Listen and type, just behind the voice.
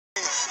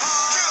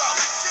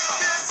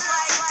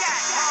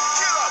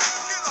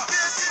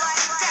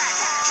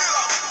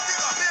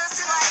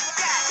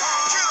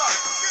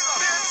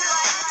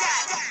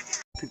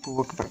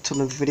people, welcome back to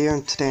another video,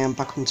 and today I'm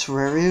back on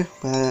Terraria,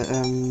 where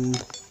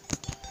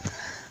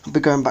I'll be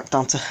going back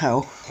down to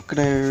hell.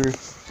 Gonna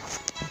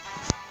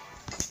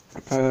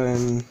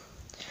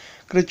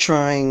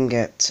try and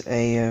get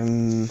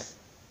a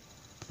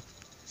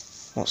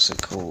what's it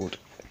called?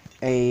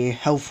 A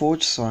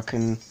Hellforge, so I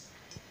can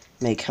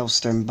make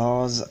hellstone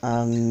bars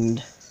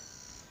and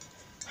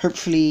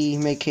hopefully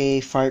make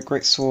a fire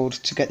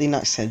greatsword to get the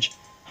knight's edge.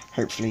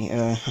 Hopefully,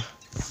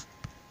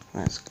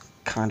 that's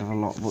kind of a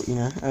lot, but you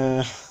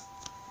know,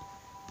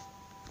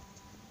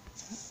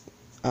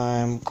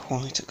 I'm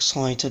quite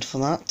excited for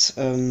that.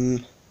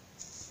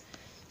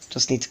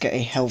 Just need to get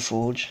a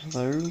Hellforge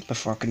though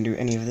before I can do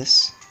any of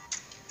this.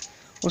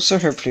 Also,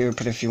 hopefully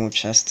open a few more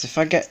chests. If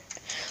I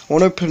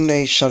want to open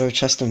a shadow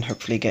chest and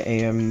hopefully get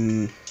a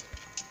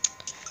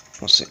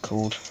what's it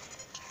called?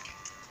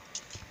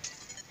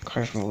 I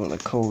can't remember what they're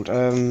called.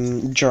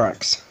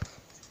 Drax,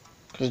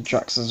 because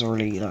Drax is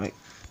already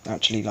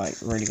actually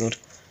really good.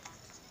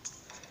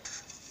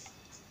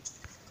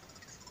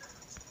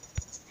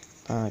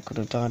 I could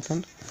have died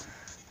then.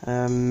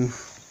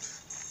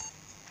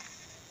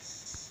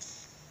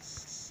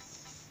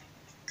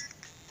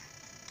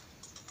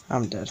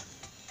 I'm dead.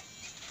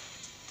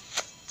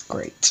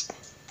 Great.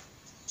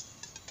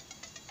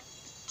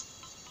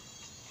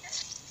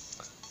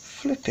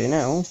 Flipping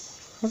hell.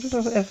 How did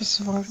I ever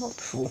survive that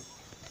before?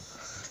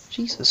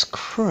 Jesus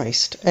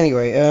Christ.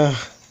 Anyway,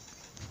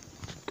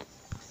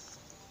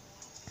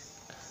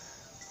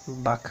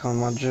 back on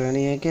my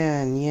journey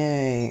again,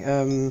 yay.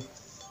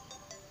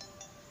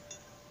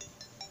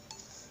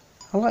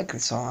 I like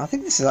this art. I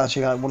think this is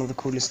actually like one of the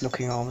coolest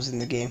looking armors in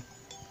the game.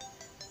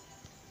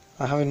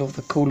 Like having all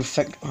the cool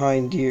effect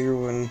behind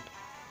you and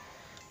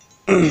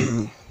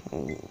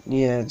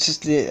yeah, and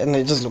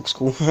it just looks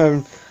cool.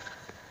 I'm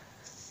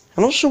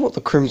not sure what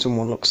the crimson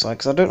one looks like,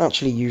 because I don't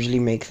actually usually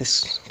make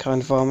this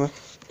kind of armor.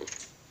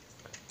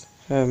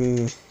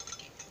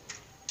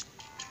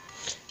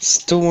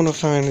 Still want to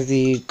find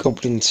the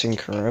Goblin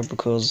Tinkerer,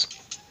 because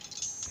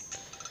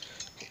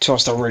to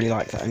us I really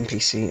like that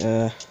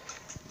NPC.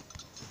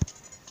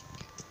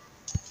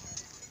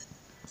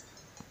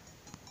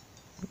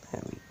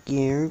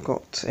 There we go,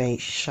 got a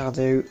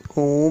shadow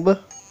orb.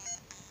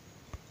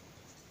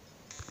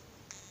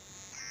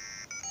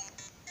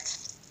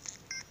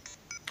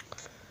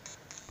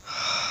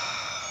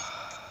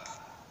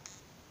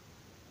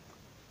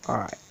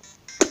 Alright.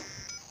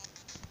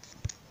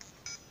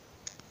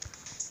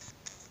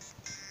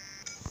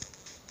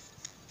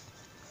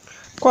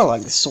 Quite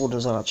like this sword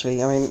as well,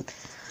 actually. I mean,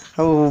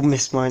 I will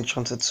miss my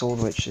enchanted sword,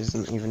 which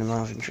isn't even in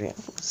my inventory. I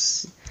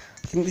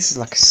think this is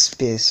like a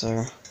spear,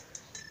 so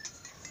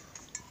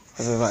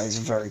although that is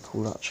very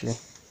cool, actually.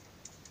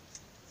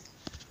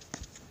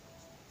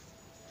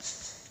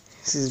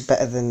 This is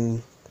better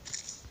than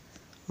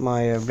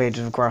my Blade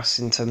of Grass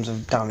in terms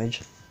of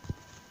damage.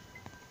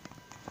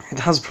 It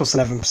has plus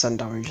 11%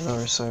 damage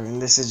though, so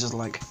and this is just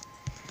like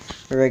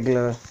a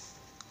regular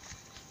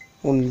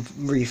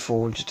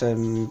unreforged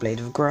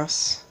Blade of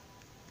Grass.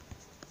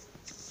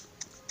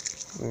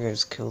 I'm going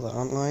to kill that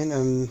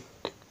antline.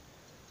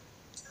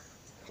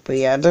 But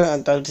yeah, I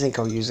don't think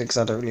I'll use it because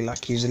I don't really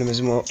like using them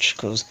as much,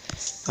 because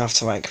I have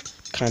to like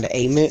kind of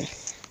aim it.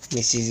 And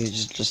it's easier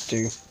to just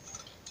do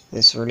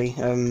this really.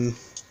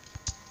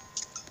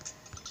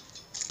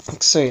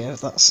 So yeah,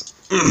 that's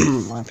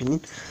my opinion.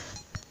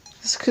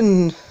 This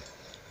can,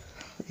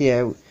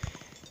 yeah,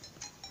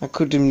 I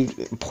could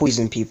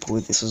poison people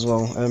with this as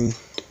well,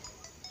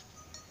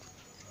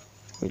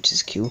 which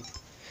is cool.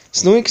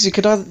 It's annoying because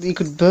you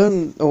could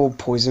burn or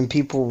poison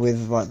people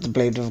with like the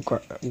Blade of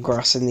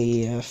Grass and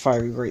the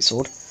Fiery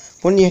Greatsword.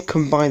 When you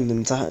combine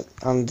them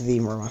and the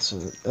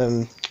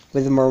Muramasa,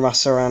 with the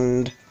Muramasa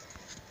and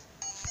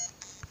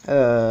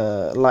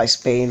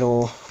Lightsbane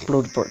or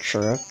Blood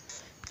Butcherer,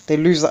 they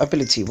lose that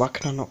ability. Why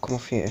can I not come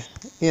off here?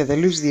 Yeah, they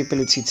lose the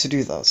ability to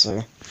do that,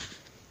 so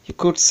you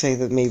could say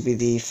that maybe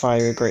the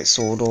Fiery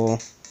Greatsword or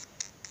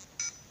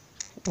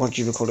what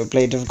do you call it,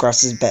 Blade of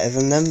Grass is better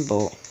than them,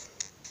 but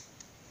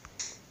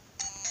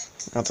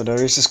I don't know,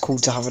 it's just cool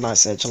to have a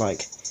nice edge,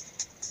 like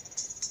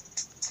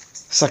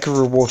it's like a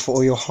reward for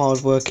all your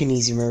hard work in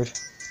easy mode.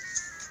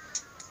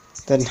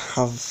 Then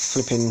have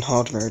flipping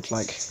hard mode,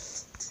 like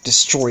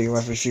destroy you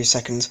every few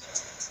seconds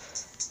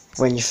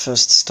when you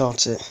first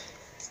start it.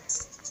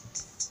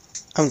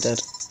 I'm dead.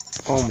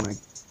 Oh my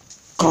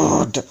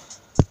god.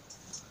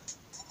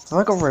 Have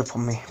I got rope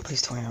on me?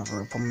 Please tell me I have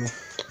rope on me.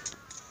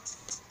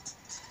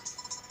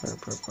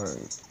 Rope.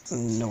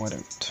 No, I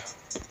don't.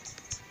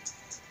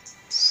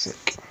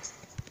 Sick.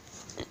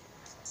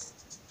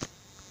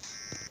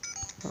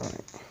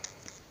 Alright.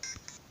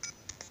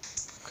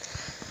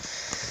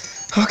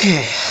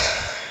 Okay.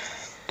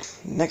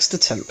 Next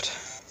attempt.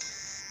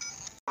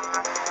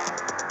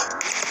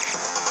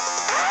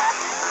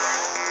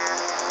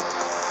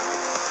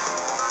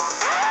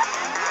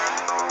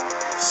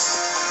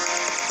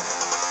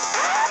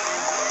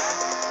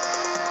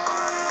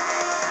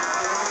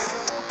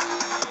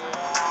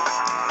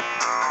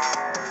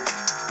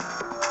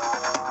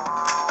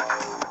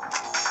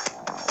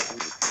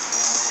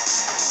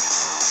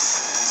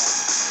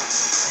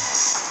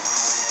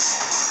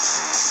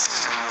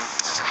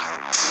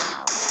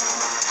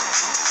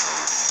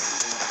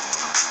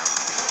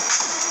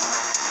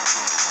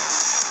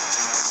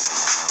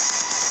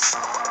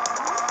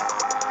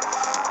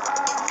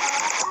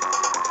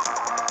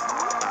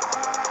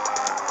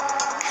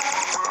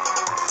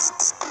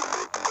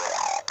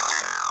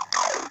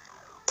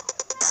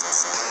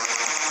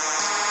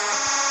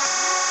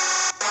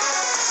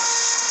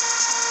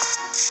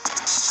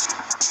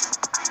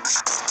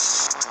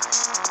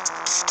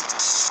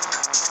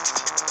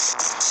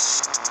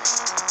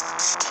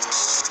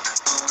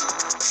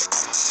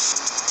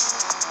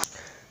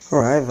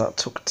 Alright, that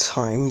took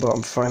time, but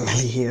I'm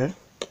finally here.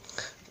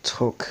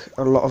 Took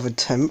a lot of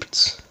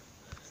attempts,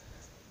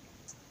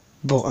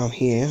 but I'm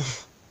here.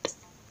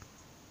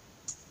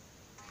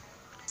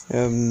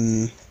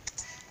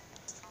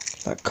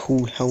 That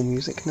cool hell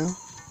music now.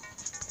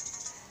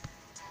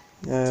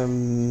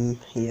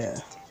 Yeah.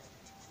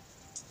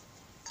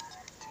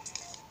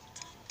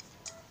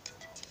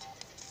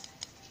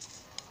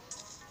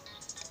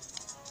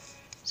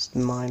 It's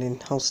mining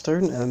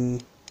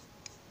hellstone.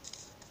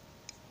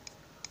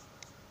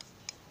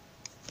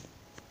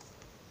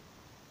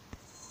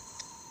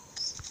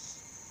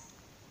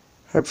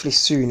 Hopefully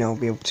soon I'll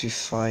be able to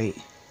fight.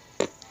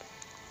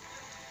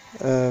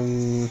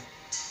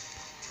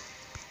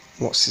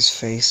 What's his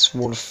face?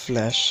 Wall of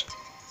Flesh.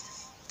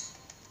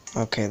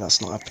 Okay,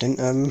 that's not happening.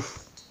 Have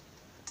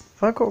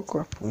I got a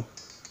grapple?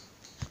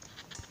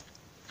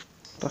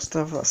 Do I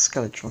still have that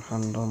skeleton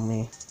hand on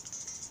me?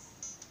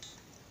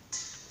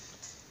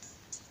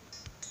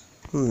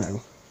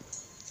 No.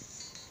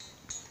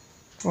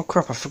 Oh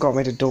crap, I forgot I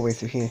made a doorway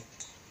through here.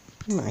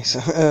 Nice.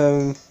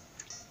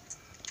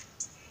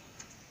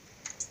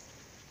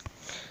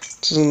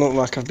 Doesn't look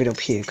like I've been up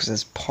here because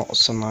there's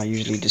pots and I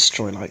usually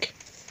destroy like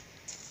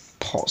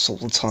pots all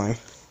the time.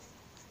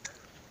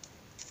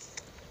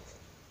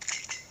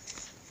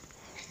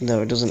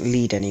 No, it doesn't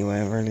lead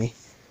anywhere really.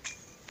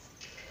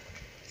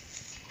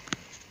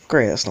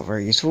 Great, that's not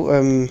very useful.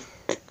 I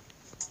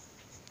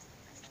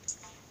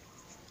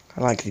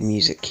like the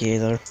music here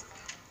though.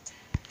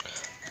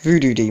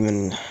 Voodoo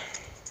Demon.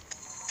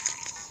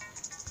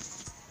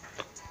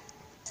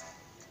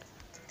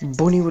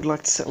 Bunny would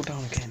like to settle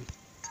down again.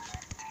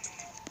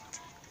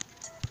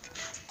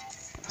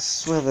 I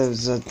swear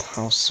there's a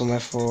house somewhere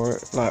for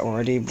it, like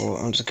already, but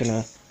I'm just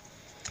gonna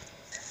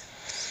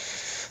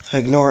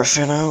ignore it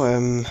for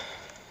now.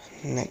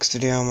 Next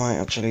video I might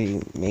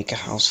actually make a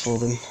house for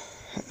them.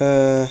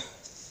 I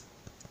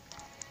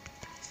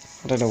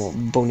don't know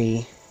what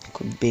bunny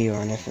could be or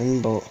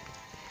anything, but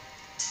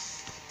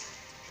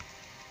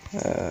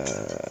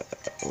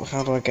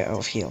how do I get out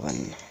of here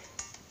then?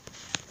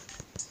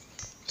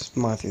 Just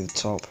mine through the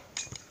top.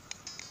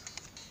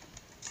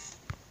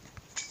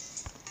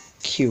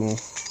 Q.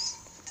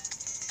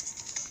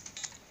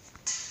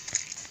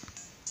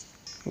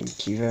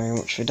 Thank you very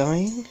much for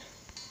dying.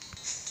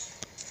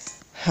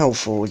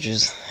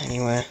 Hellforges,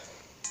 anywhere.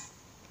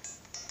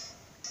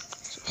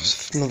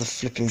 Another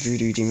flipping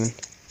voodoo demon.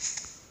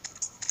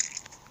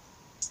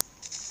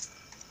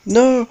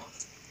 No!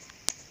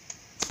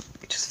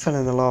 It just fell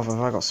in the lava. If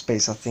I got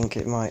space, I think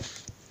it might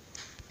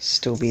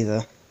still be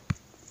there.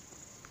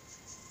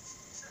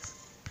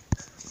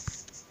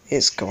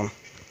 It's gone.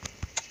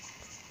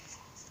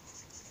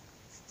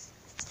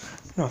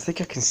 No, I think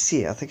I can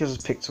see it. I think I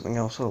just picked something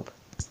else up.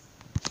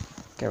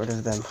 Get rid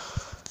of them.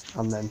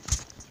 And them.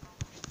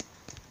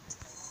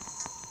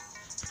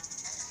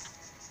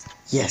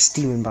 Yes,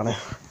 demon banner.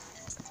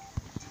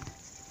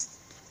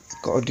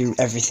 Gotta do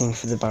everything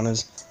for the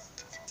banners.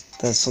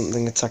 There's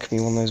something attacking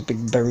me, one of those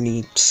big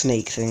bony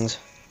snake things.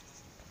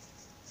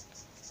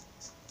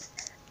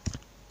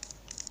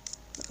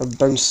 A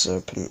bone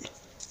serpent.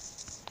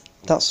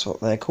 That's what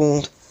they're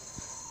called.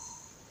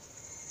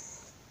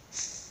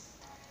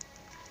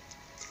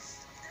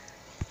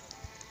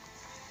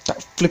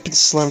 That flipping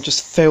slime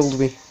just failed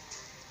me.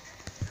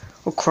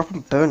 Oh crap,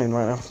 I'm burning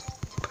right now.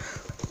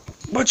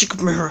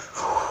 Magic mirror!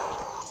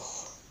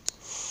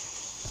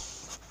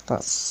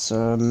 That's,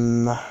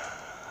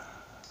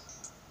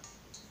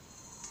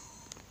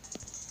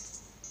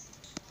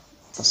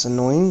 that's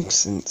annoying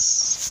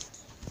since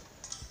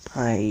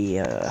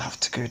I have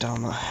to go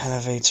down that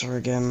elevator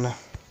again.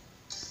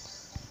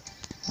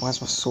 Why is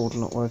my sword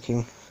not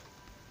working?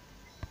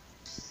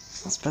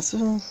 That's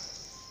better.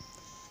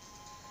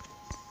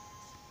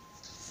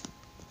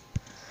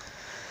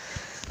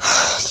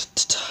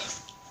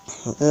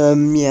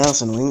 Yeah,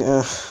 that's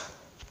annoying.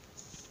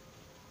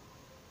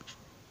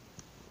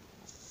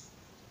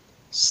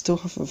 Still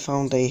haven't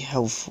found a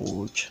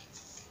Hellforge.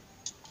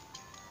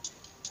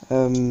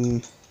 I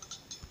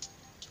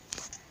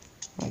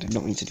did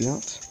not mean to do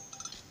that.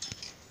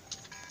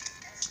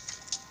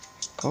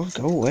 God,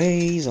 go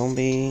away,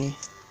 zombie.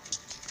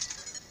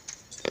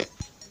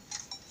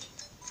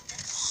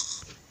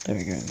 There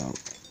we go, now.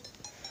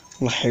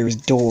 All I hear is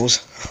doors.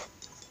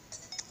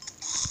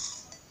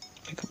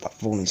 Pick up that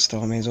falling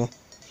star, may as well.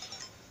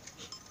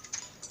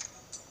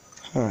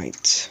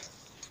 Alright.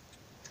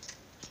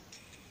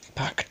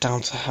 Back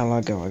down to hell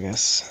I go, I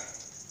guess.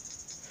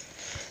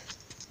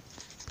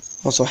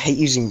 Also, I hate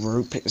using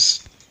rope,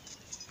 it's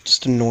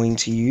just annoying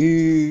to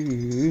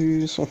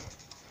use.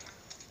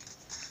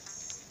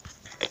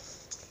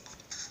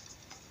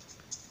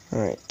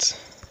 Alright.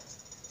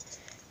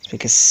 Let's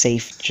make a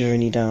safe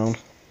journey down.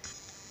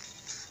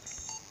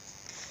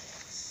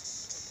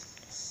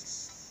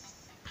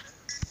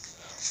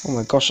 Oh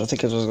my gosh, I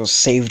think I just got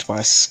saved by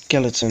a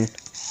skeleton.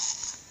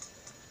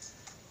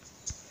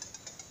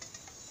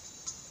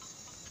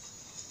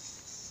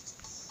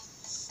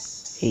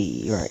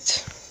 Hey,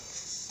 right.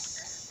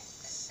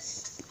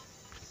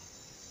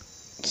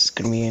 Just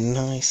going to be a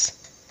nice,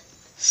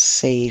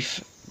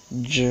 safe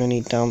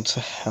journey down to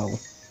hell.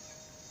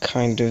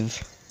 Kind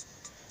of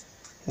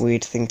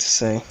weird thing to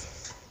say.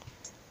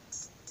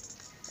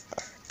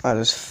 I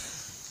just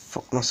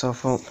fucked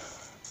myself up.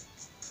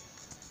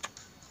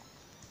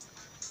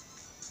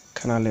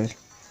 Can I live?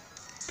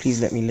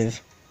 Please let me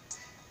live.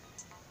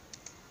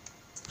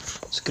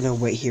 Just gonna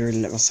wait here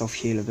and let myself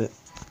heal a bit.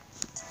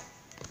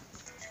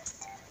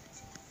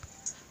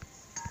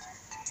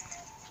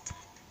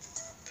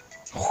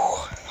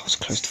 Oh, that was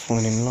close to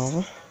falling in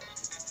lava.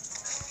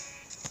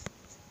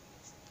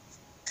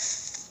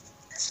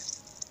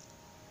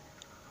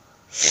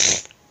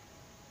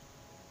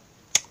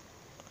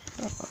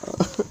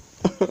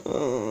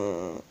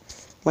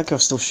 My girl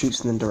still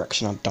shoots in the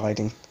direction I died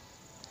in.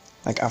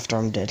 Like after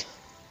I'm dead.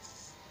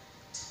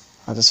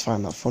 I just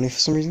find that funny for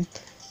some reason.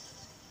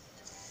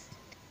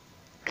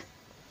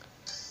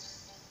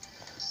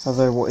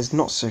 Although what is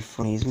not so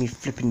funny is me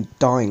flipping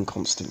dying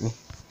constantly.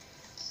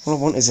 All I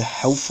want is a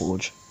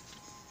Hellforge.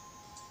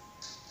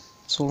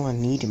 That's all I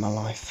need in my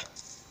life.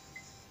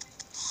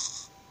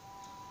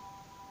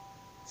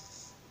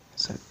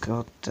 It's a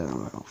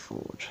goddamn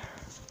Hellforge.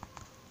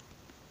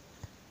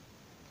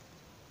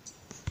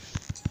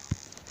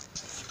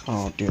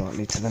 Oh, I'll do that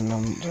later then,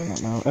 I'm not doing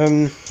that now.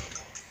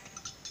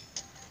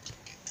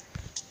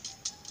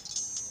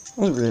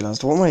 I just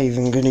realised, what am I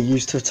even going to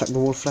use to attack the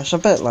wall of flesh? I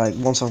bet, like,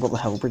 once I've got the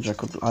Hellbridge, I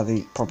could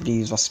either probably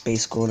use my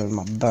space gun and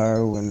my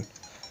bow and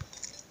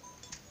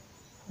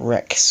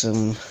wreck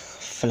some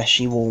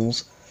fleshy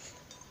walls.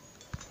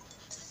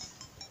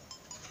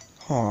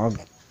 Oh,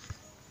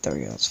 there we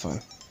go, that's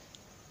fine.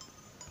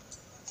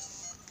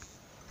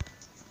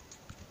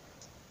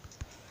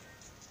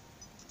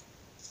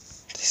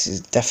 This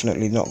is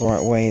definitely not the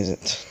right way, is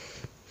it?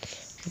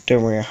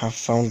 Don't worry, I have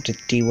found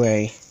the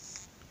way.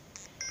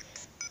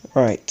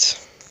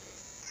 Right.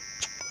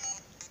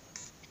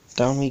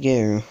 Down we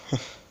go.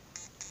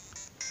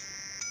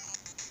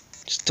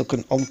 Just took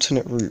an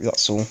alternate route,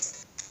 that's all.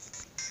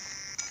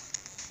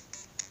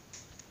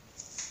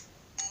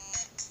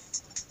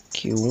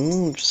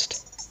 Cool,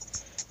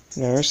 just,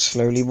 you know,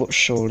 slowly but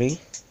surely.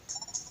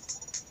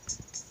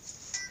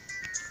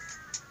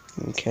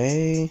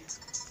 Okay.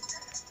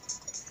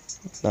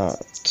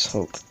 That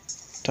took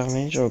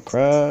damage, oh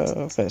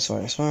crap, it's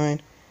fine, it's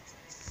fine.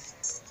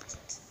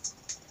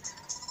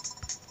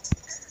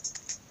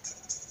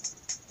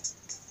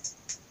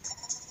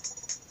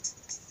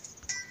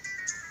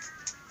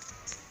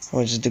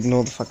 I'll just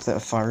ignore the fact that a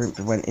fire root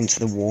went into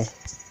the wall.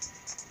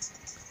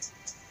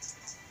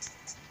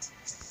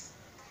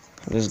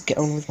 I'll just get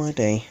on with my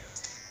day.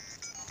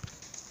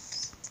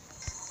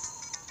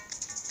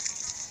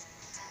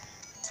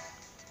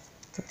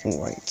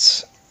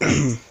 Right.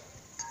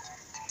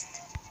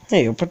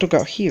 Hey, I dug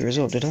out here as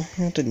well, did I?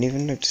 I didn't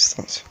even notice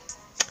that.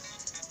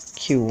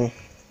 Cool.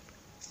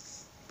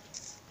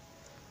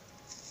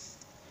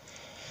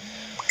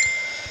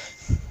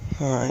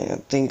 Alright, I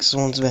think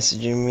someone's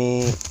messaging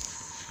me.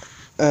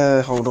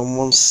 Hold on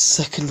 1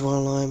 second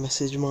while I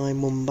message my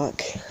mum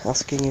back,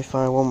 asking if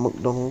I want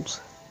McDonald's.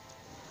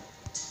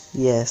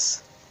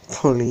 Yes,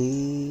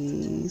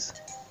 please.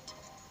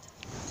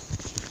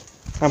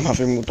 I'm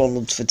having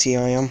McDonald's for tea,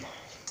 I am.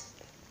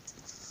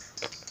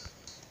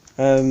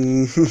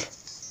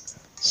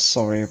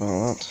 Sorry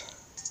about that.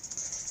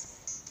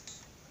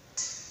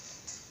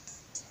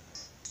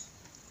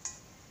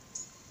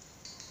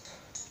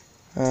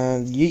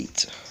 And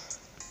yeet.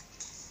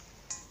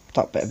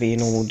 That better be a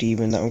normal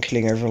demon that I'm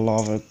killing over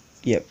lava.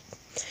 Yep.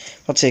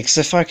 I'd say, because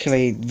if I kill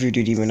a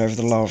voodoo demon over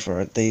the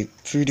lava, the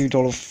voodoo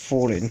doll will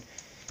fall in,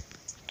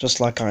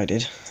 just like I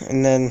did,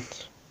 and then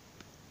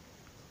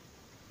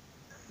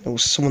it will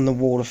summon the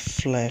wall of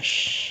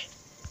flesh.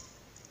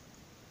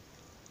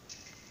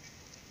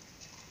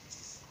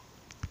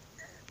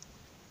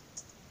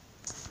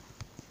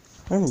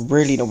 I'm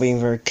really not being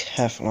very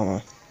careful, am I?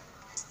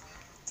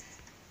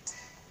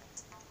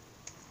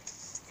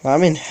 Like,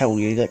 I'm in hell,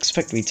 you'd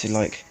expect me to,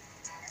 like,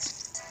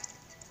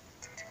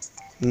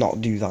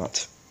 not do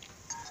that.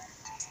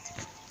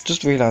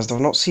 Just realised I've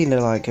not seen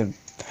like a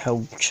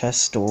hell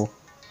chest or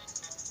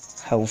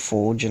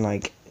Hellforge and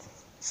like,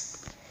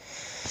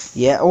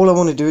 yeah, all I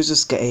want to do is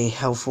just get a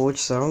Hellforge,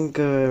 so I'm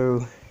gonna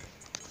go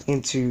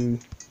into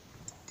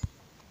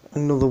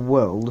another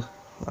world,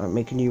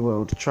 make a new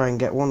world, to try and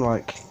get one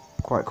like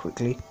quite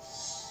quickly.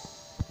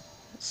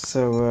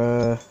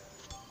 So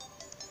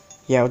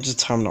yeah, I'll just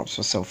time lapse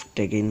myself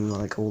digging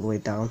like all the way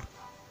down.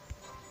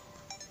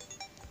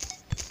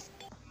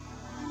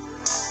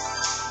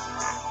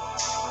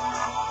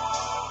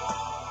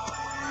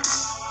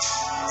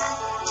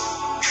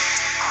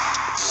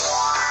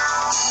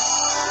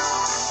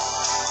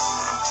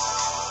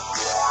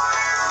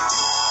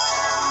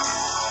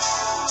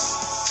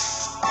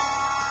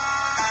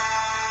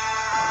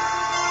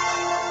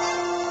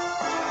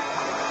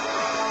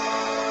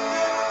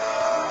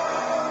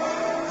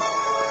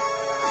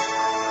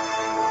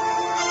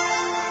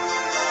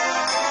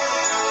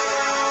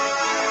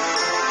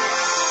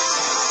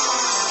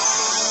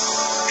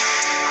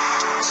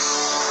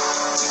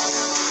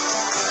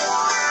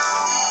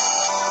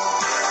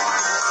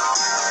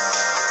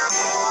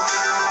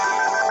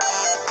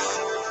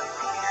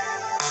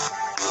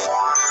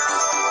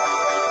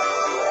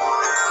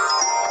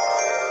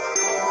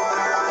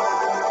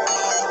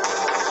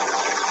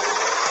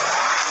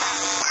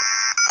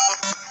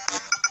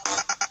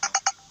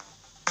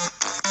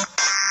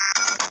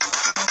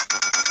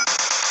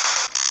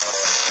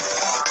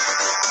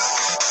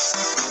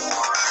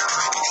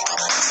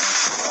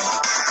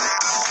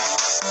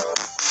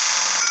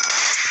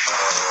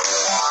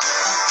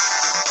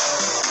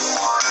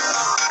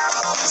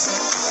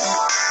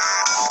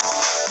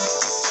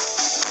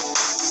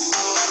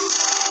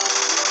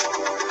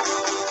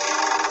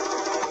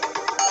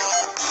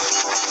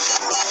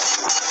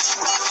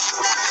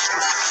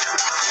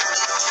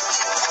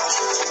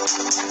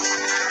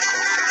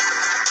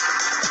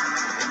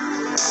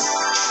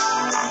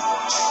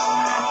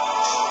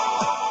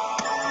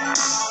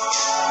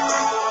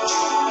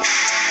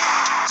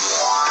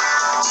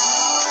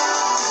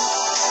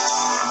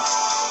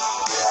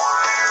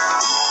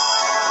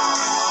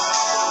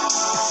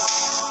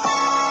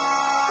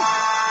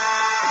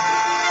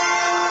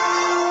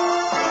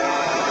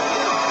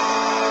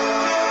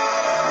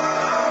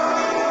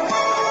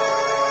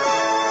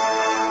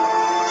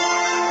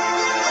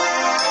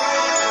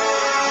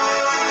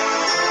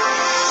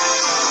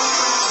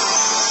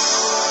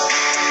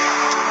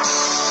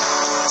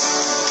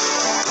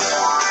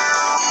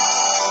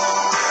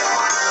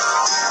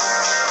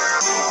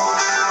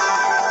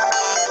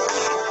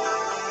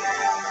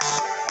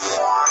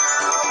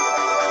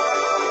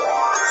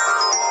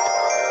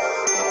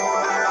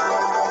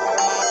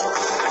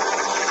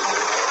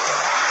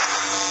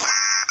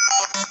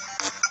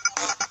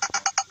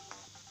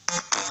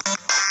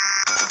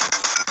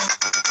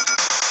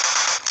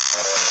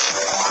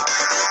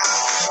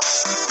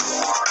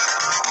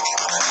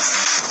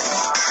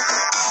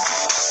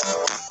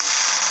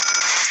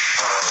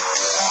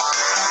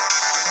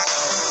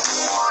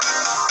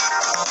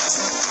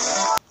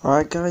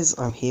 Alright guys,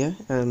 I'm here.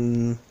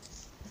 I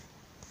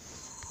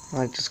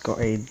just got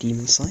a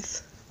demon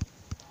scythe.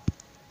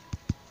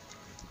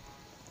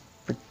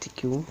 Pretty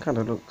cool.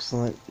 Kinda looks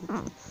like...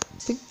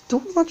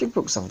 all magic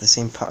books have the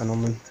same pattern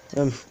on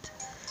them.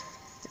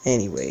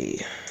 Anyway.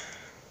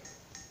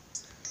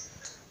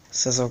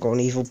 Says I've got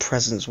an evil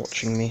presence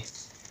watching me.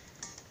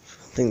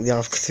 I think the Eye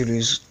of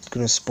Cthulhu's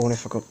gonna spawn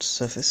if I got to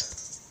surface.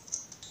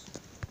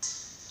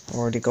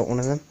 Already got one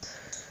of them.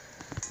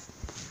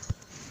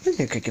 I think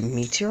I could get a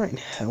meteorite in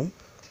hell.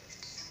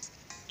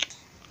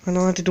 I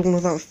know I did all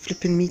of that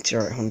flipping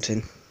meteorite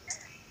hunting.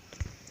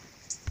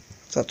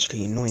 It's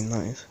actually annoying,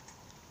 that is.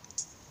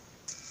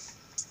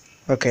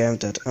 Okay, I'm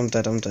dead.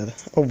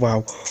 Oh,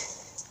 wow.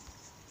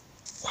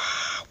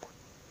 Wow.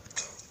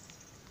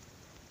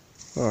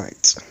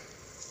 Alright.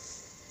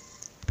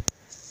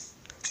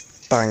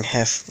 Bang,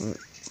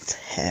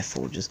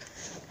 Hellforges.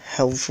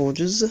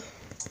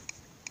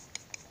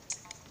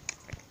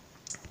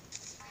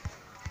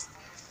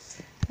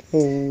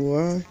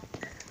 Alright.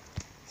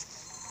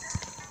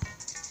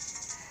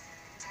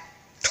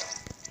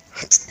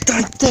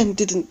 I then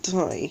didn't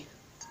die.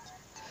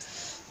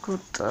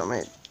 God damn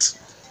it.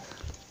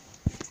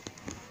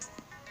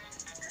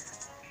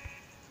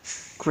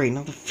 Great,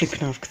 now the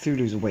flipping Eye of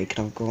Cthulhu's awake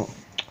and I've got...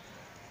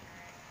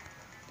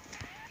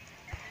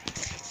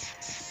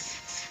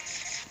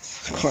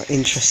 quite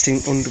interesting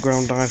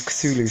underground Eye of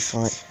Cthulhu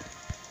fight.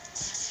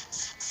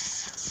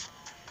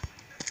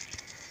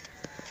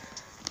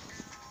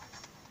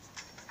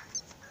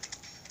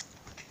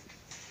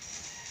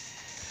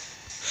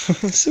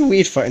 It's so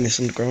weird fighting this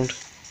underground.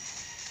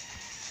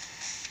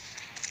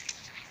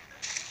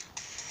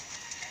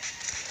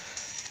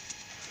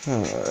 I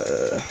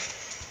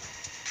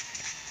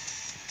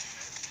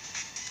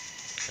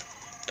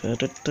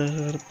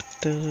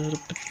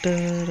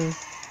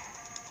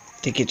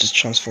think it just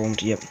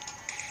transformed, yep.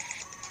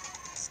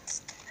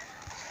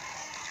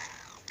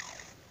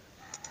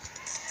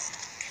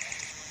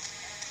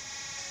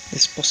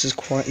 This boss is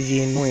quite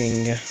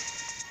annoying.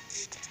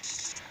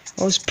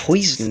 I was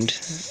poisoned.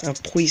 I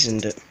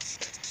poisoned it.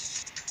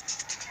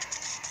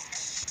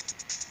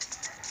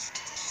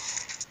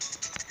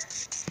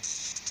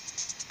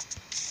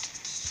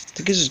 I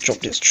think it just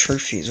dropped its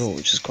trophy as well,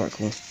 which is quite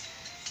cool.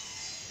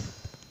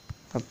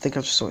 I think I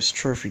just saw its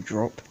trophy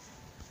drop.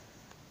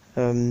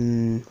 What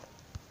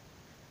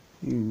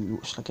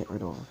should I get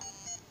rid of?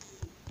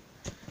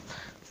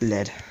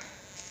 Lead.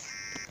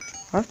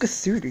 I have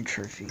Cthulhu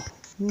trophy.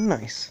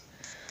 Nice.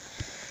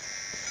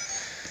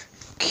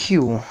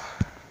 Cool.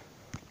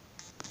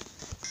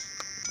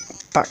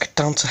 Back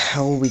down to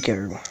hell we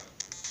go.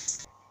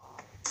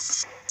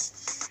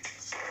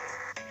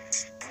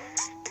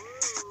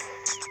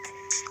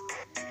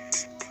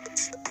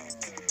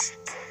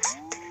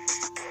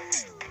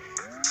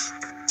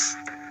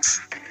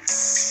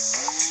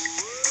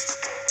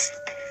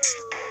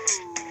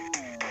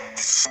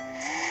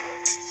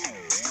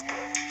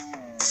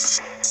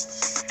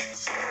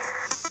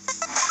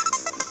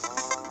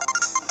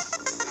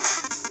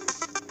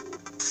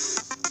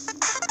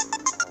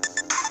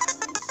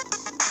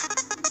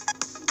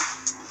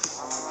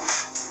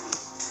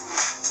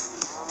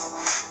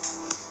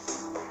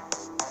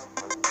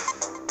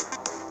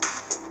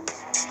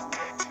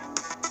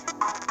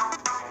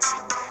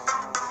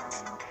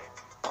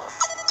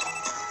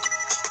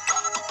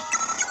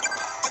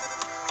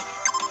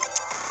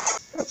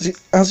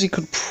 As you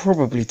could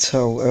probably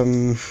tell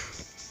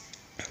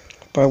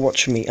by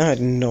watching me, I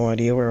had no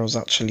idea where I was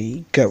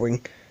actually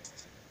going.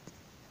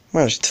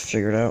 Managed to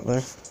figure it out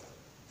though.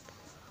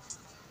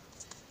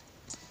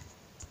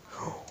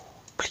 Oh,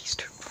 please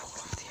don't fall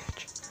off the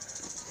edge.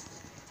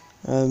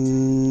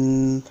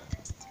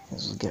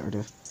 Let's get rid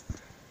of.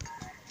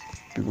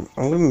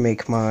 I'm gonna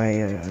make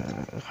my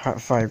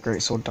fire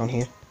great sword down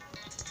here.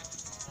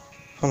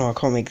 Oh no, I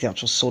can't make the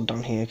actual sword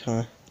down here, can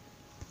I?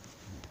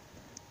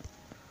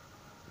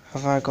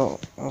 I've got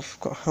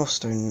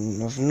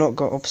hellstone, I've not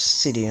got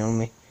obsidian on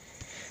me.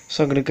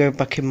 So I'm gonna go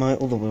back in my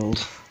other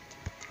world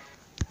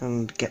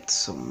and get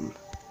some.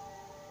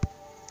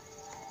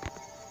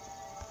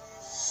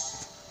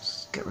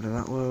 Let's get rid of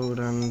that world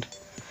and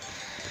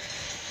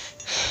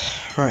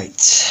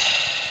right.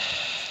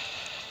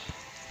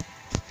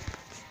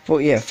 But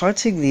yeah,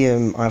 fighting the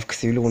Eye of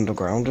Cthulhu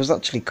underground was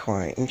actually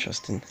quite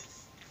interesting.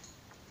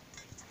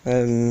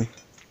 I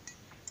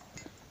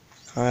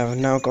have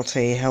now got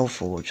a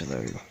Hellforge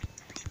though.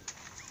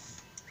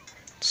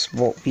 It's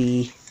what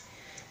we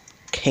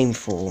came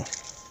for.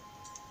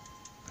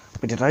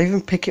 But did I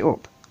even pick it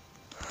up?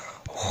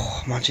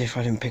 Oh, imagine if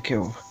I didn't pick it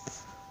up.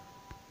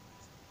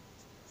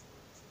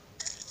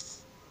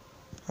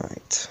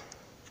 Right.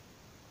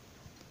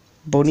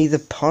 Bunny the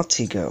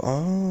party girl.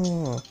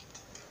 Oh.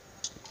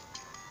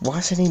 Why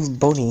is her name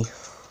Bunny?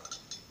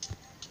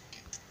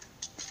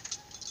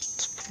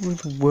 It's probably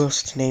the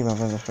worst name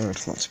I've ever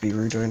heard, not to be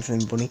rude or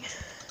anything, Bunny.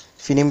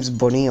 If your name's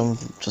Bunny, I'm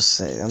just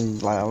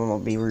saying, I'll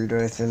not be rude or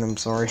anything, I'm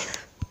sorry.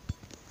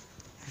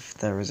 If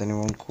there is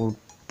anyone called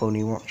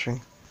Bunny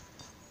watching.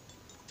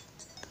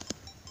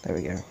 There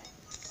we go.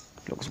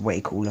 Looks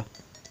way cooler.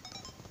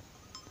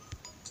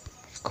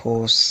 Of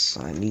course,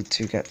 I need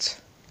to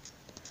get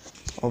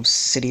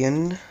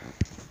obsidian.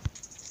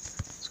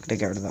 Just gonna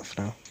get rid of that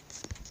for now.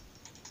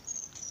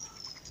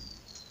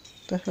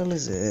 The hell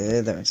is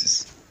it? There it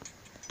is.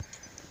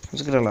 I'm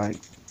just gonna like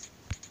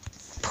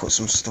put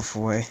some stuff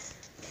away.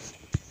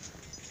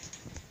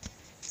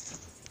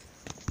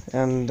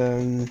 And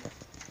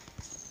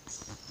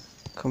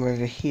come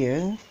over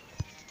here.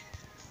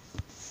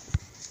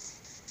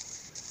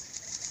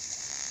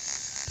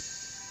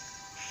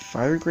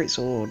 Fiery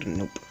greatsword,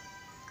 nope.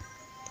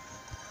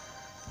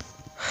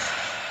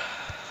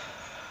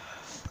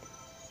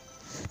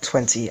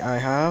 $20 I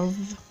have.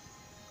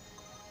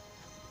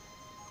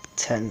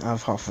 10, I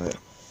have half of it.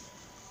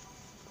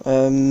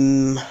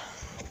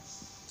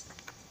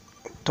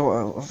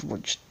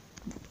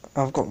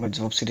 I've got loads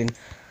of obsidian.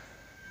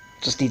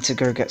 Just need to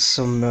go get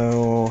some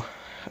more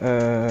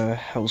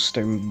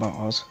hellstone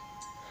bars.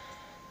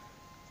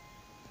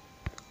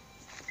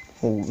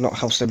 Well, not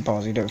hellstone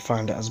bars, you don't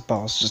find it as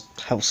bars, just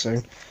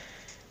hellstone.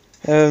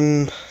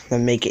 Then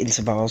make it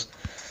into bars.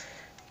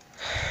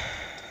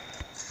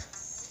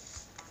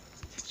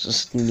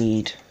 Just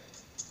need...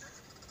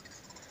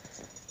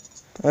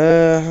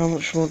 how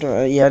much more do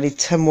I... yeah, I need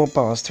 10 more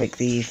bars to make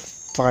the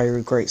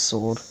fiery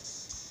greatsword.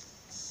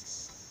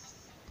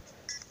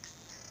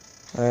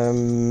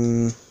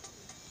 And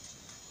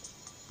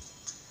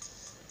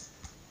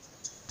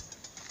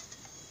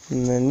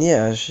then,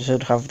 yeah, I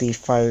should have the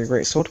fiery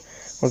greatsword.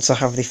 Once I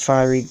have the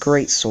fiery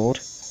greatsword,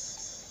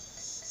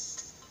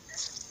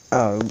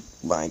 oh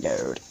my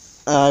god,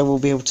 I will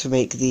be able to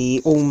make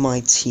the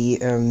almighty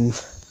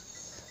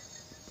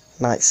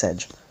Knight's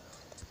Edge.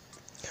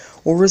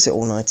 Or is it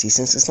almighty,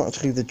 since it's not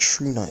actually the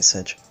true Knight's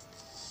Edge?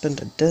 Dun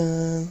dun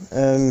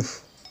dun.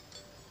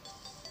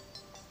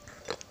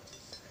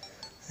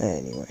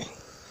 Anyway,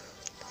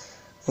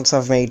 once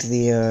I've made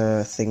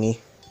the thingy,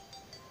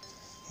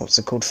 what's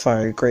it called,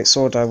 fiery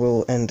greatsword, I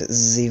will end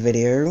the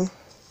video.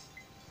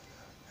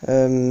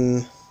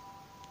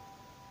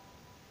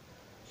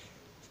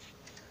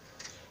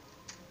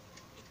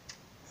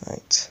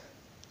 Right.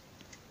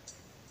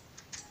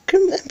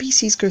 Can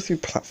NPCs go through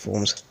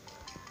platforms?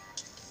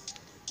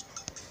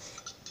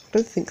 I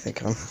don't think they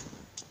can.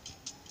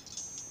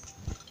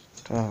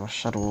 Don't have a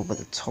shadow orb at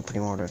the top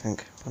anymore, I don't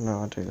think. Oh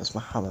no, I do, that's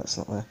my hammer, it's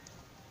not there.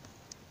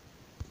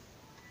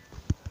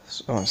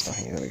 Oh, it's not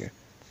here, there we go.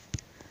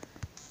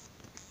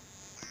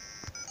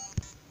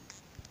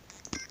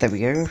 There we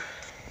go.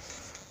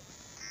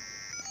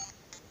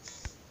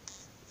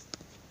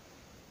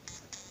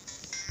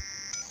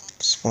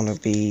 Just want to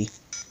be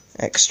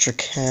extra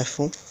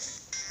careful.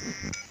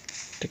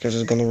 Because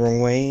it's gone the wrong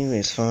way,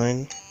 it's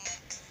fine.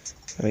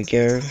 There we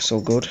go, it's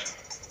all good.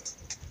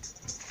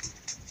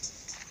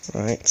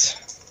 Right.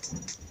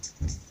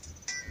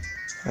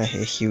 I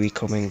hear Huey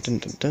coming, dun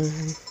dun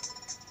dun.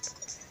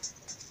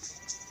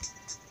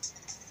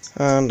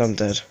 And I'm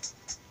dead.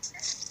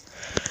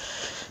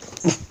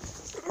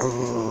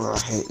 Oh, I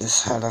hate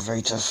this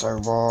elevator so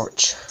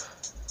much.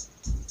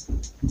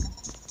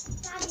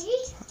 Daddy?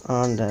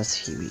 And there's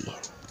Huey.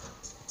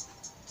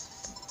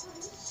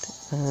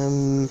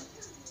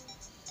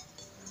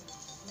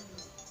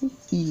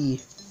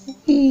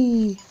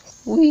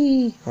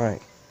 Wee.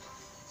 Right.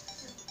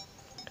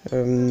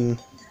 And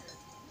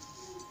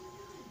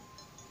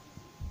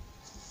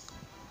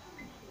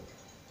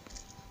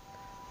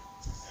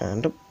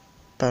up,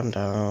 and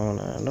down,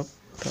 and up.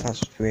 I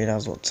just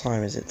realised what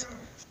time is it.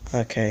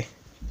 Okay.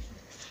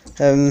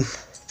 I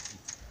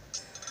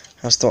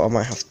just thought I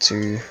might have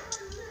to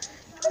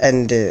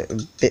end it a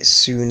bit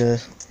sooner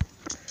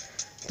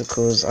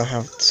because I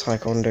have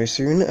taekwondo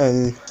soon.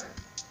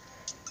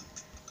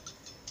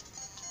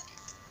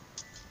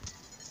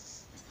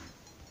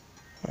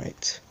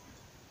 Right.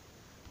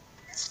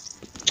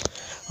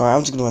 Alright,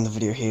 I'm just gonna end the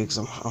video here because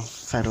I'm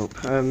fed up.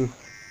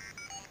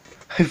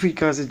 Hope you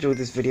guys enjoyed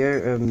this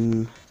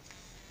video.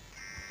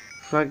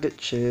 Flagged it,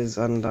 cheers,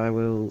 and I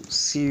will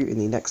see you in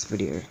the next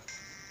video.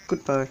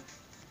 Goodbye.